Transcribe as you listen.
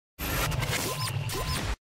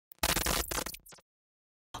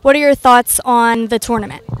What are your thoughts on the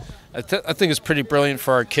tournament? I think it's pretty brilliant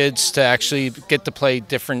for our kids to actually get to play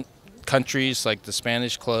different countries like the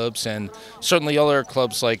Spanish clubs and certainly other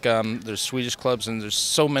clubs like there's Swedish clubs, and there's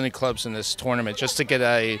so many clubs in this tournament. Just to get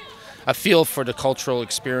a feel for the cultural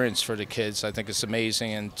experience for the kids, I think it's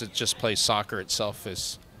amazing. And to just play soccer itself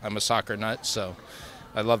I'm a soccer nut, so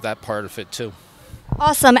I love that part of it too.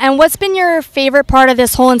 Awesome. And what's been your favorite part of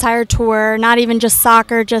this whole entire tour? Not even just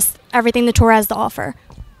soccer, just everything the tour has to offer.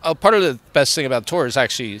 Part of the best thing about the tour is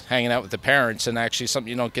actually hanging out with the parents, and actually something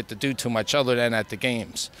you don't get to do too much other than at the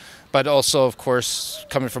games. But also, of course,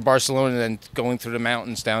 coming from Barcelona and then going through the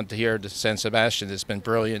mountains down to here to San Sebastian has been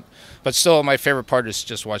brilliant. But still, my favorite part is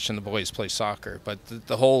just watching the boys play soccer. But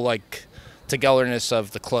the whole togetherness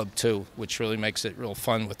of the club too, which really makes it real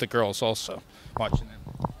fun with the girls also watching them.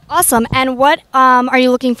 Awesome. And what are you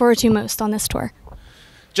looking forward to most on this tour?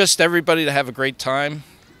 Just everybody to have a great time.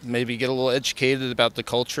 Maybe get a little educated about the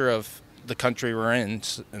culture of the country we're in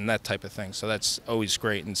and that type of thing. So that's always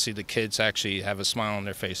great, and see the kids actually have a smile on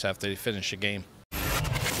their face after they finish a game.